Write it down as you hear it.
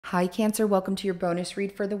Hi, Cancer. Welcome to your bonus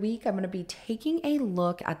read for the week. I'm going to be taking a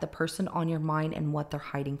look at the person on your mind and what they're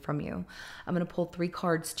hiding from you. I'm going to pull 3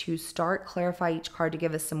 cards to start, clarify each card to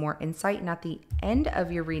give us some more insight. And at the end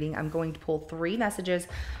of your reading, I'm going to pull 3 messages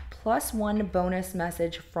plus 1 bonus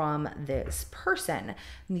message from this person.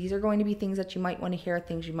 And these are going to be things that you might want to hear,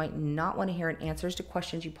 things you might not want to hear, and answers to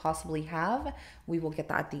questions you possibly have. We will get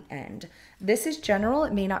that at the end. This is general.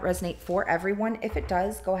 It may not resonate for everyone. If it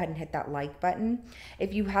does, go ahead and hit that like button.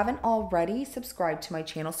 If you haven't already, subscribe to my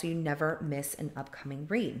channel so you never miss an upcoming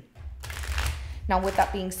read. Now, with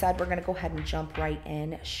that being said, we're going to go ahead and jump right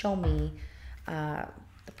in. Show me the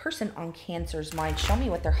person on Cancer's mind. Show me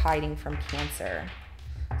what they're hiding from Cancer.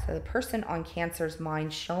 So the person on Cancer's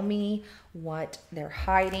mind, show me what they're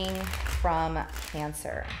hiding from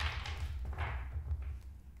Cancer.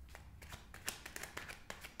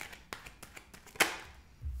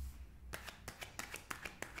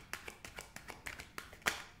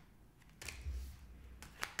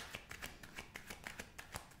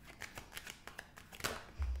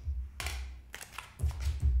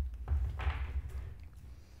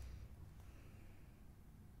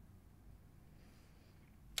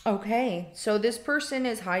 Okay, so this person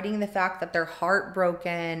is hiding the fact that they're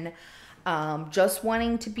heartbroken, just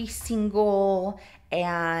wanting to be single,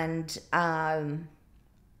 and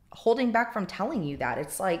holding back from telling you that.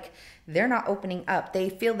 It's like they're not opening up. They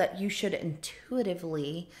feel that you should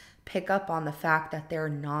intuitively pick up on the fact that they're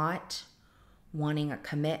not wanting a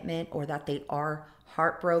commitment or that they are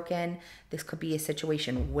heartbroken. This could be a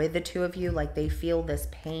situation with the two of you, like they feel this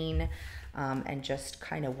pain and just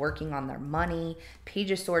kind of working on their money.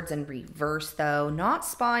 Page of Swords in reverse, though. Not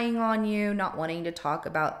spying on you, not wanting to talk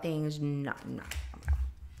about things. No.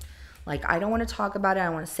 Like, I don't want to talk about it. I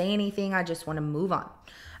don't want to say anything. I just want to move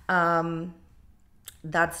on.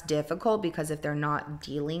 That's difficult because if they're not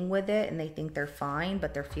dealing with it and they think they're fine,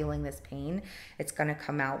 but they're feeling this pain, it's going to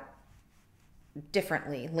come out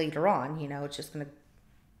differently later on. You know, it's just going to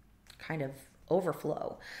kind of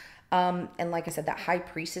overflow. And like I said, that High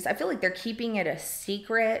Priestess, I feel like they're keeping it a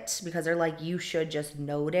secret because they're like, you should just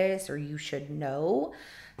notice or you should know.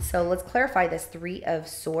 So let's clarify this 3 of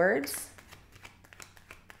Swords.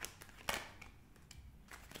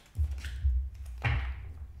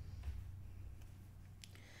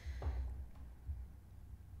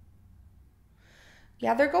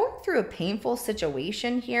 Yeah, they're going through a painful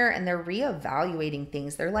situation here and they're reevaluating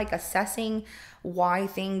things. They're like assessing why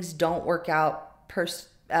things don't work out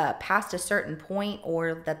past a certain point,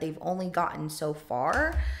 or that they've only gotten so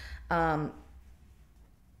far.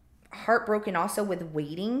 Heartbroken also with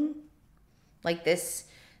waiting. Like this,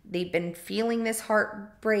 they've been feeling this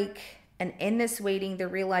heartbreak, and in this waiting, they're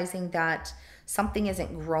realizing that something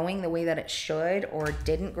isn't growing the way that it should, or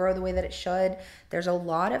didn't grow the way that it should. There's a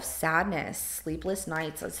lot of sadness, sleepless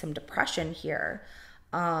nights, and some depression here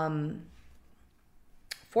for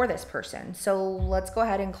this person. So let's go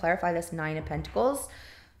ahead and clarify this 9 of Pentacles.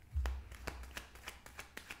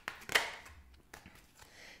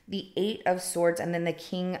 The 8 of Swords, and then the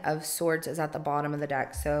King of Swords is at the bottom of the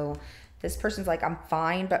deck. So this person's like, I'm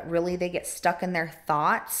fine, but really they get stuck in their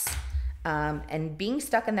thoughts. And being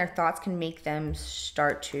stuck in their thoughts can make them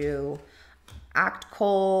start to act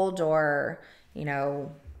cold, or, you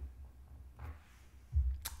know,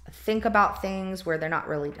 think about things where they're not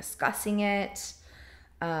really discussing it.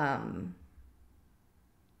 They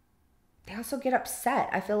also get upset.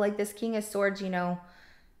 I feel like this King of Swords, you know,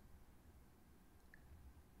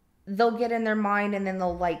 they'll get in their mind and then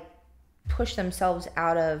they'll like push themselves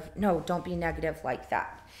out of, no, don't be negative like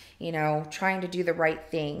that. You know, trying to do the right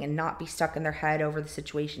thing and not be stuck in their head over the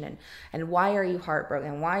situation. And why are you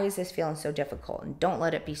heartbroken? Why is this feeling so difficult? And don't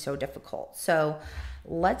let it be so difficult. So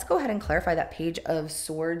let's go ahead and clarify that Page of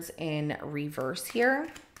Swords in reverse here.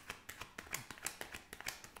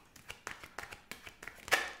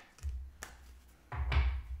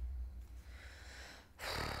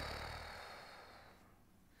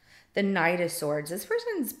 The Knight of Swords. This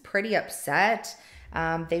person's pretty upset.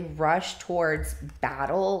 They rush towards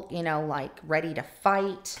battle, you know, like ready to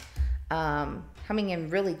fight, coming in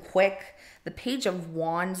really quick. The Page of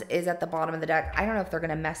Wands is at the bottom of the deck. I don't know if they're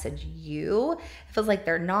going to message you. It feels like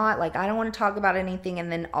they're not. Like, I don't want to talk about anything. And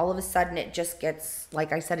then all of a sudden it just gets,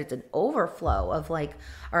 like I said, it's an overflow of like,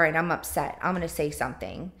 all right, I'm upset. I'm going to say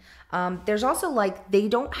something. There's also like, they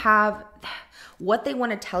don't have, what they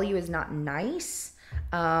want to tell you is not nice.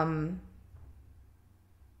 Like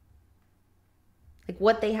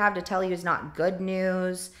what they have to tell you is not good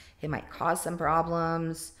news. It might cause some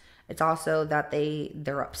problems. It's also that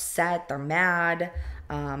they're upset, they're mad.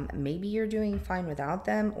 Maybe you're doing fine without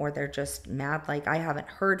them, or they're just mad, like, I haven't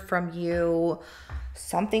heard from you,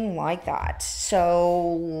 something like that.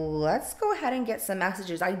 So let's go ahead and get some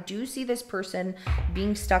messages. I do see this person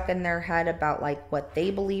being stuck in their head about like what they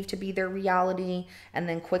believe to be their reality, and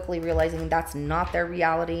then quickly realizing that's not their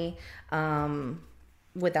reality.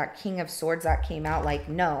 With that King of Swords that came out, like,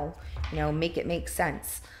 no, make it make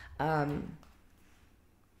sense.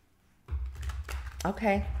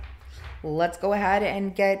 Okay. Let's go ahead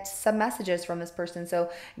and get some messages from this person.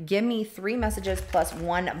 So give me 3 messages plus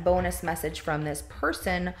 1 bonus message from this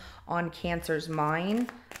person on Cancer's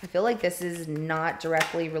mind. I feel like this is not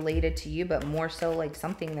directly related to you, but more so like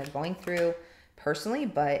something they're going through personally,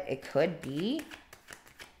 but it could be.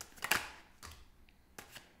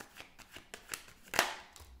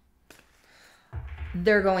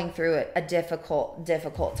 They're going through a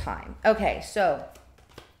difficult time. Okay, so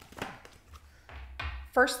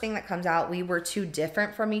first thing that comes out, we were too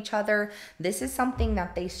different from each other. This is something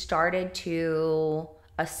that they started to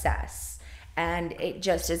assess. And it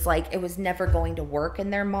just is like, it was never going to work in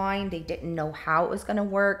their mind. They didn't know how it was going to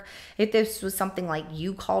work. If this was something like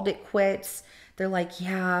you called it quits, they're like,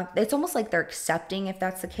 yeah, it's almost like they're accepting if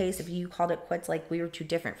that's the case. If you called it quits, like we were too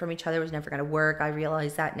different from each other, it was never going to work. I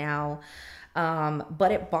realize that now.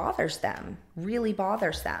 But it bothers them, really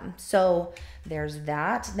bothers them. So there's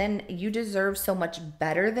that. Then you deserve so much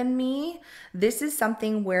better than me. This is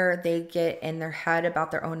something where they get in their head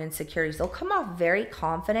about their own insecurities. They'll come off very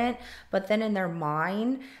confident, but then in their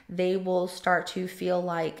mind, they will start to feel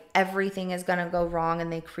like everything is going to go wrong,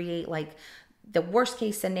 and they create like the worst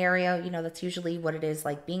case scenario. That's usually what it is,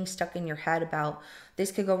 like being stuck in your head about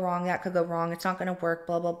this could go wrong, that could go wrong, it's not going to work,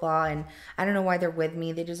 blah, blah, blah. And I don't know why they're with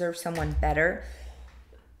me. They deserve someone better.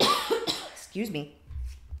 Excuse me.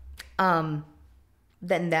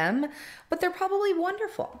 Than them, but they're probably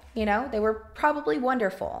wonderful. They were probably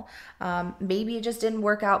wonderful. Maybe it just didn't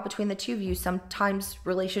work out between the two of you. Sometimes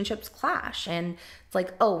relationships clash, and it's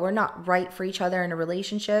like, oh, we're not right for each other in a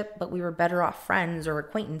relationship, but we were better off friends or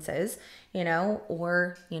acquaintances,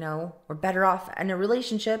 or, we're better off in a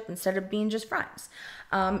relationship instead of being just friends.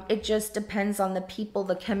 It just depends on the people,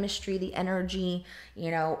 the chemistry, the energy,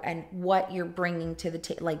 and what you're bringing to the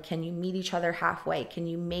table. Like, can you meet each other halfway? Can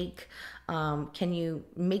you make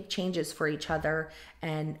changes for each other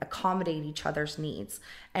and accommodate each other's needs?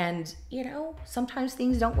 And, sometimes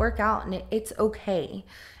things don't work out, and it's okay.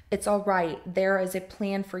 It's all right. There is a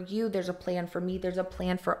plan for you. There's a plan for me. There's a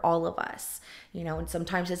plan for all of us, and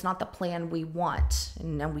sometimes it's not the plan we want,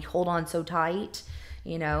 and then we hold on so tight,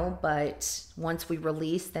 but once we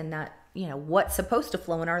release, then that, what's supposed to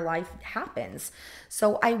flow in our life happens.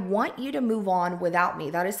 So I want you to move on without me.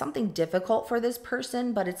 That is something difficult for this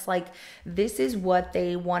person, but it's like, this is what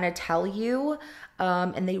they want to tell you.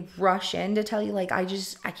 And they rush in to tell you, like, I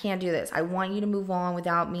can't do this. I want you to move on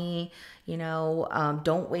without me.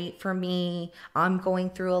 Don't wait for me. I'm going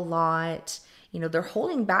through a lot. They're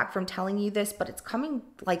holding back from telling you this, but it's coming,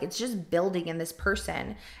 like, it's just building in this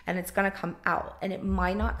person, and it's going to come out, and it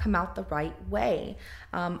might not come out the right way.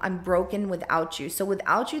 I'm broken without you. So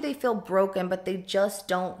without you, they feel broken, but they just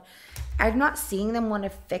don't, I'm not seeing them want to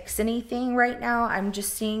fix anything right now. I'm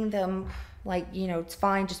just seeing them like, it's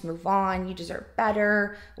fine, just move on. You deserve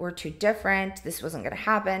better. We're too different. This wasn't going to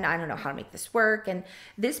happen. I don't know how to make this work. And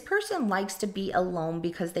this person likes to be alone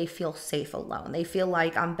because they feel safe alone. They feel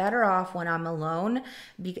like I'm better off when I'm alone,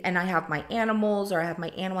 and I have my animals, or I have my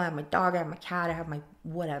animal, I have my dog, I have my cat, I have my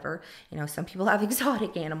whatever. Some people have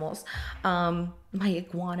exotic animals, my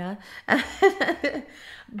iguana.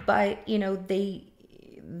 But,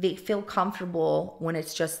 they feel comfortable when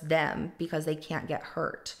it's just them because they can't get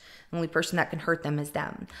hurt. The only person that can hurt them is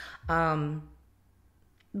them.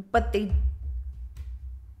 But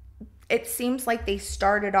it seems like they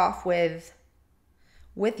started off with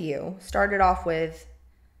I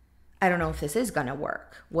don't know if this is going to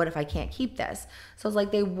work. What if I can't keep this? So it's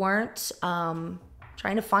like they weren't trying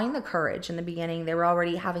to find the courage in the beginning. They were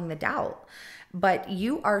already having the doubt. But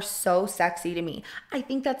you are so sexy to me. I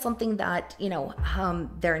think that's something that,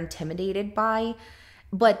 they're intimidated by.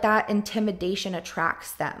 But that intimidation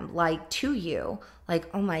attracts them, like, to you. Like,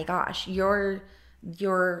 oh my gosh, your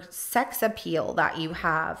sex appeal that you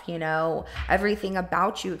have, everything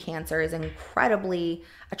about you, Cancer, is incredibly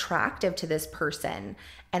attractive to this person.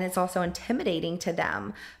 And it's also intimidating to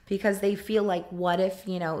them because they feel like, what if,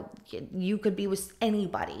 you could be with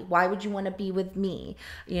anybody? Why would you want to be with me?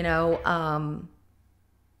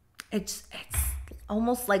 It's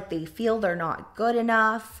almost like they feel they're not good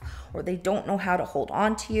enough or they don't know how to hold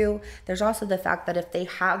on to you. There's also the fact that if they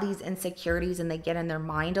have these insecurities and they get in their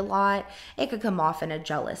mind a lot, it could come off in a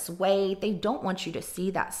jealous way. They don't want you to see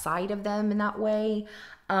that side of them in that way.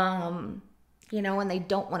 And they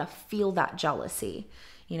don't want to feel that jealousy.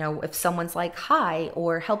 If someone's like, hi,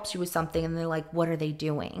 or helps you with something and they're like, what are they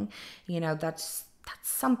doing? That's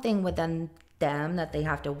something within them that they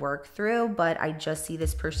have to work through. But I just see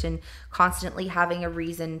this person constantly having a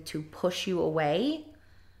reason to push you away,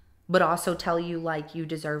 but also tell you like you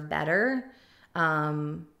deserve better,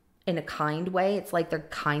 in a kind way. It's like they're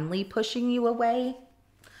kindly pushing you away,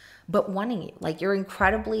 but wanting you. Like you're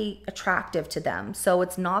incredibly attractive to them. So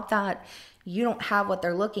it's not that you don't have what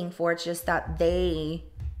they're looking for. It's just that they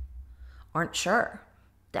aren't sure.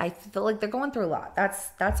 I feel like they're going through a lot.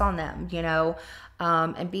 That's on them,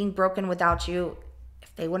 and being broken without you.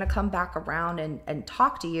 If they want to come back around and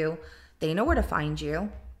talk to you, they know where to find you.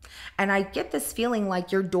 And I get this feeling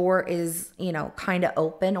like your door is, kind of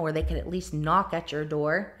open, or they could at least knock at your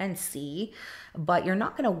door and see, but you're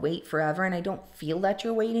not going to wait forever. And I don't feel that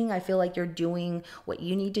you're waiting. I feel like you're doing what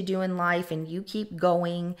you need to do in life and you keep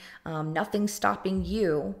going. Nothing's stopping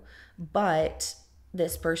you, but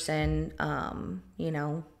this person,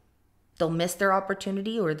 they'll miss their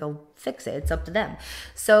opportunity or they'll fix it. It's up to them.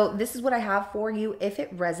 So this is what I have for you. If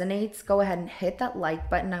it resonates, go ahead and hit that like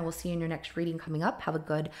button. I will see you in your next reading coming up. Have a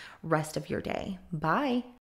good rest of your day. Bye.